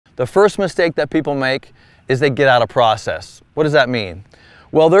The first mistake that people make is they get out of process. What does that mean?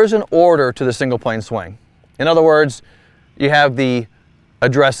 Well, there's an order to the single plane swing. In other words, you have the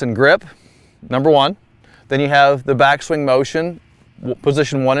address and grip, number one. Then you have the backswing motion,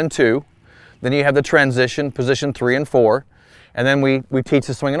 position 1 and 2. Then you have the transition, position 3 and 4. And then we teach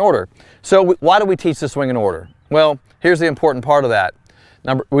the swing in order. So why do we teach the swing in order? Well, here's the important part of that.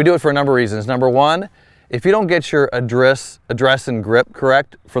 We do it for a number of reasons. Number one, if you don't get your address and grip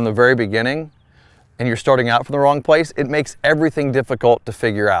correct from the very beginning, and you're starting out from the wrong place, it makes everything difficult to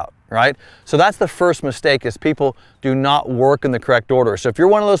figure out, right? So that's the first mistake, is people do not work in the correct order. So if you're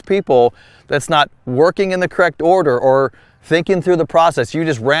one of those people that's not working in the correct order or thinking through the process, you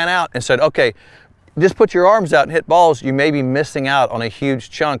just ran out and said, okay, just put your arms out and hit balls, you may be missing out on a huge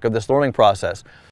chunk of this learning process.